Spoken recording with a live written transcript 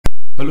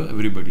Hello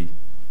everybody,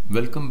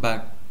 welcome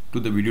back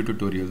to the video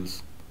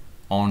tutorials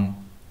on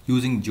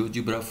using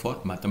Geogebra for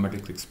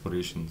mathematics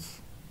explorations.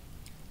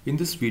 In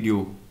this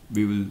video,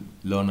 we will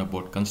learn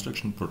about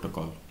construction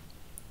protocol.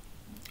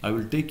 I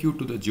will take you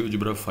to the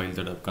Geogebra file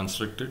that I've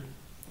constructed.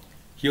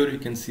 Here you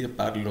can see a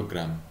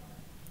parallelogram.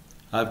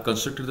 I've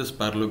constructed this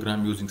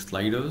parallelogram using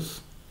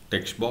sliders,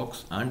 text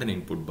box and an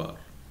input bar.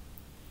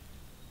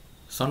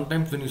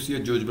 Sometimes when you see a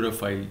Geogebra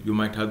file, you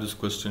might have this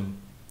question.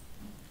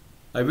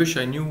 I wish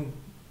I knew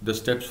the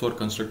steps for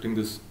constructing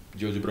this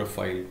Geogebra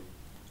file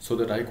so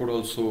that I could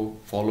also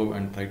follow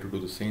and try to do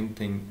the same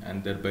thing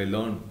and thereby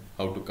learn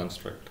how to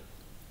construct.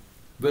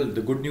 Well,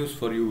 the good news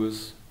for you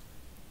is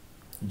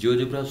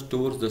Geogebra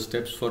stores the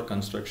steps for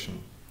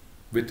construction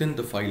within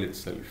the file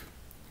itself.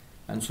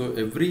 And so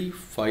every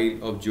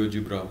file of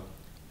Geogebra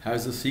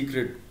has a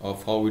secret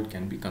of how it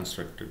can be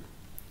constructed.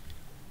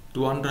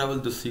 To unravel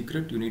the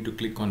secret, you need to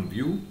click on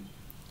View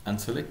and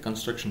select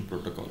Construction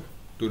Protocol.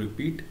 To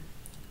repeat,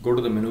 go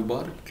to the menu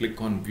bar,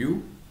 click on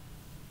View.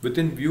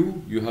 Within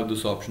View, you have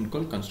this option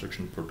called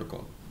Construction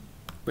Protocol.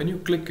 When you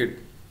click it,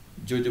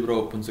 Geogebra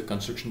opens a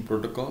construction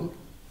protocol,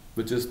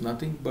 which is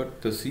nothing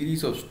but the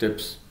series of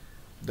steps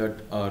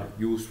that are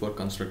used for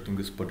constructing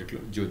this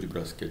particular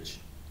Geogebra sketch.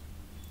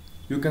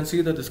 You can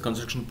see that this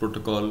construction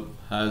protocol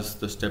has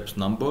the steps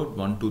numbered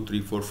 1, 2,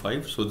 3, 4,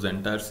 5. So it's the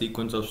entire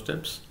sequence of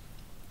steps.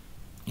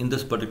 In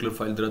this particular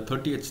file, there are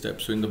 38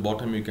 steps. So in the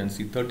bottom, you can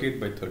see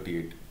 38 by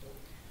 38.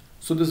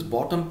 So this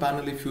bottom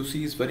panel, if you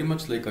see, is very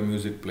much like a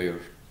music player.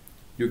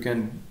 You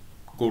can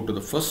go to the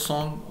first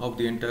song of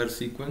the entire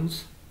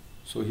sequence.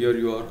 So here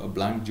you are, a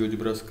blank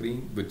Geogebra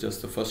screen with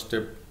just the first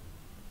step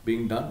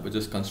being done, which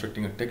is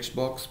constructing a text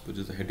box, which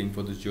is the heading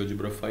for this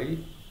Geogebra file.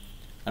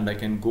 And I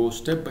can go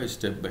step by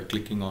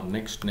clicking on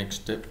next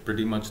step,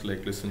 pretty much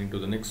like listening to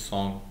the next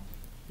song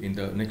in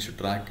the next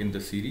track in the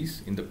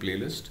series, in the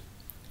playlist.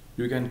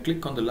 You can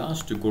click on the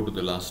last to go to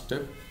the last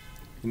step,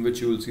 in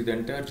which you will see the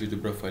entire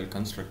Geogebra file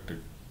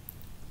constructed.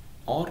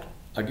 Or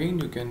again,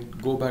 you can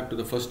go back to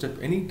the first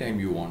step anytime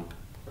you want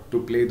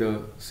to play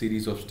the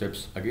series of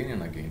steps again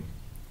and again.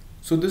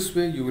 So this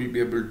way you will be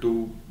able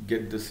to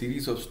get the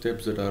series of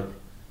steps that are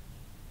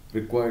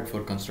required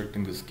for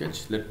constructing the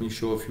sketch. Let me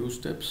show a few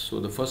steps. So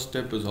the first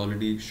step is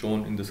already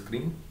shown in the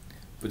screen,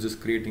 which is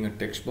creating a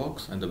text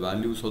box, and the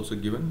value is also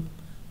given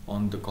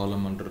on the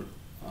column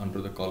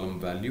under the column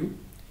value.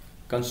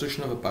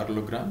 Construction of a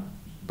parallelogram,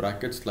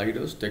 bracket,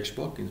 sliders, text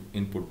box,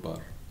 input bar.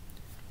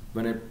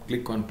 When I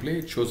click on play,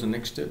 it shows the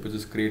next step, which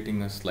is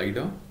creating a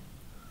slider.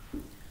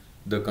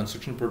 The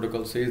construction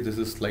protocol says this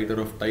is slider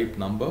of type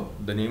number.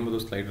 The name of the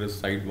slider is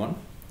side 1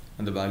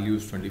 and the value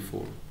is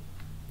 24.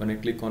 When I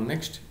click on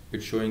next,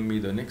 it's showing me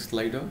the next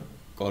slider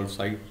called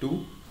side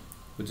 2,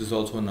 which is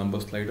also a number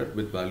slider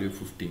with value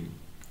 15.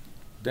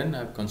 Then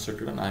I've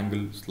constructed an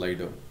angle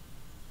slider,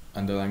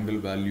 and the angle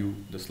value,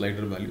 the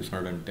slider value is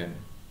 110.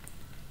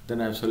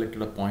 Then I've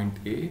selected a point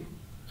A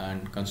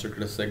and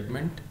constructed a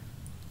segment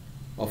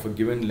of a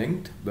given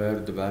length where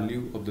the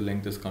value of the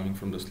length is coming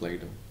from the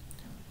slider.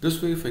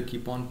 This way, if I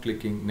keep on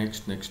clicking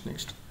next,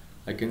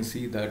 I can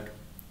see that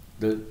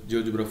the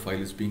Geogebra file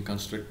is being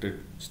constructed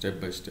step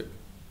by step.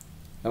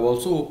 I've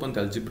also opened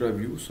the algebra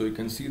view, so you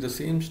can see the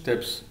same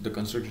steps, the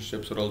construction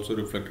steps are also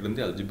reflected in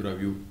the algebra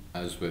view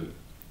as well.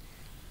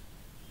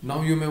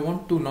 Now you may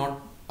want to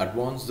not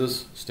advance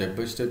this step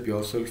by step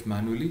yourself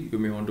manually. You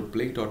may want to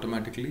play it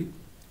automatically,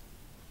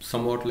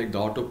 somewhat like the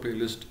auto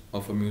playlist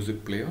of a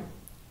music player.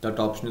 That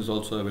option is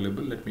also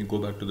available. Let me go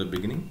back to the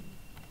beginning.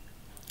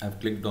 I've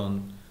clicked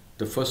on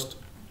the first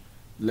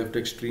left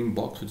extreme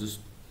box, which is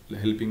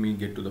helping me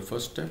get to the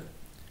first step,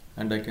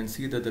 and I can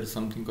see that there is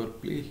something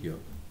called play here.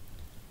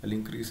 I'll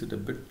increase it a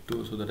bit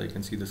too so that I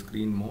can see the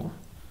screen more.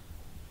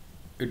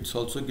 It's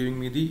also giving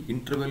me the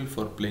interval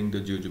for playing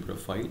the Geogebra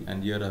file,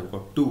 and here I've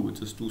got 2,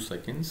 which is 2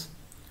 seconds.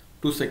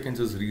 2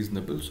 seconds is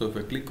reasonable, so if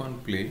I click on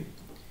play,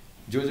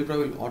 Geogebra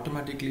will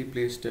automatically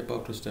play step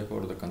after step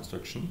out of the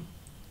construction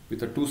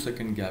with a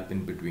 2-second gap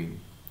in between,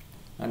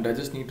 and I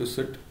just need to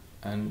sit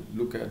and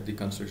look at the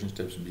construction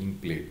steps being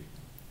played,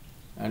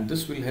 and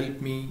this will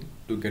help me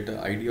to get an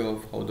idea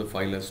of how the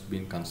file has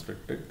been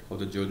constructed, how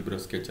the Geogebra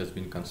sketch has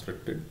been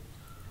constructed.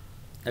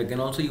 I can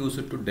also use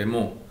it to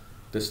demo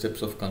the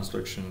steps of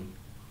construction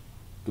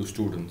to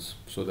students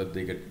so that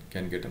they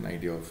can get an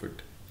idea of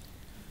it.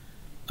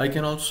 I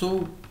can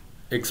also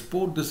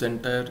export this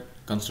entire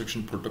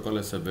construction protocol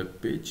as a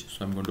web page,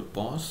 so I'm going to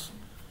pause.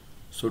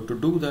 So to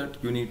do that,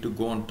 you need to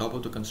go on top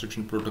of the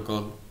construction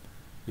protocol.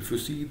 If you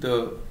see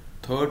the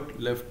third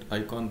left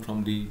icon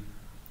from the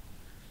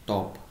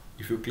top,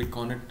 if you click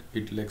on it,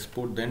 it will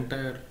export the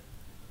entire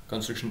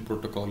construction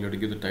protocol. You have to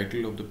give the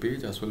title of the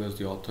page as well as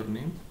the author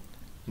name.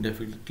 And if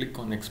you click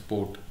on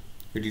export,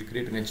 it will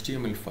create an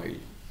HTML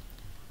file.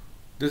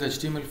 This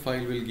HTML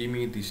file will give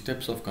me the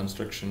steps of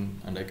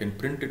construction, and I can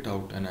print it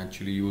out and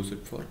actually use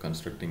it for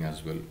constructing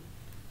as well.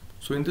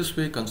 So in this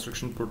way,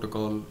 construction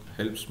protocol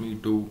helps me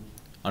to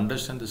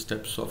understand the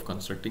steps of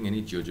constructing any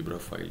Geogebra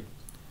file.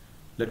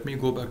 Let me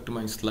go back to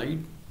my slide.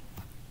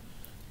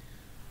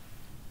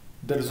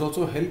 There is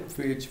also a help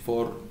page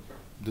for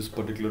this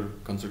particular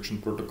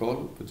construction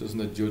protocol, which is in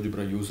the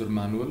GeoGebra user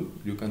manual.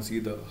 You can see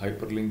the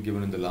hyperlink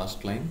given in the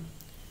last line,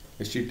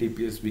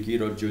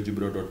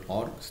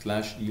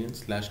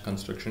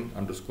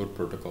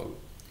 https://wiki.geogebra.org/en/construction_protocol.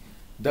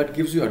 That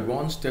gives you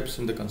advanced steps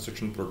in the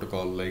construction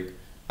protocol, like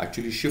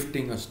actually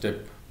shifting a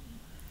step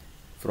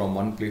from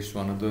one place to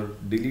another,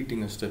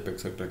 deleting a step,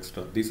 etc.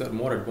 etc. These are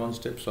more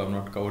advanced steps, so I have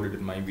not covered it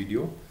in my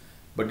video.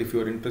 But if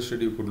you are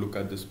interested, you could look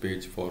at this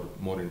page for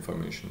more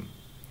information.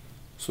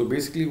 So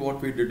basically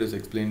what we did is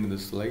explained in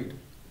this slide.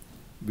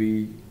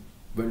 We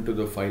went to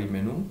the file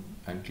menu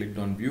and clicked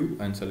on view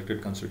and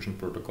selected construction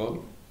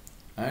protocol,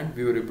 and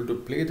we were able to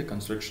play the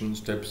construction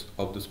steps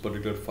of this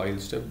particular file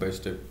step by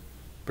step,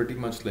 pretty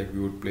much like we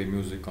would play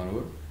music on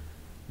our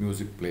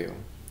music player.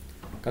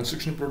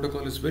 Construction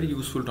protocol is very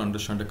useful to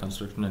understand a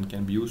construction and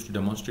can be used to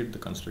demonstrate the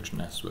construction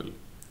as well.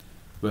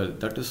 Well,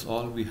 that is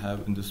all we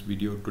have in this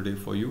video today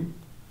for you.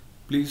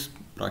 Please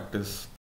practice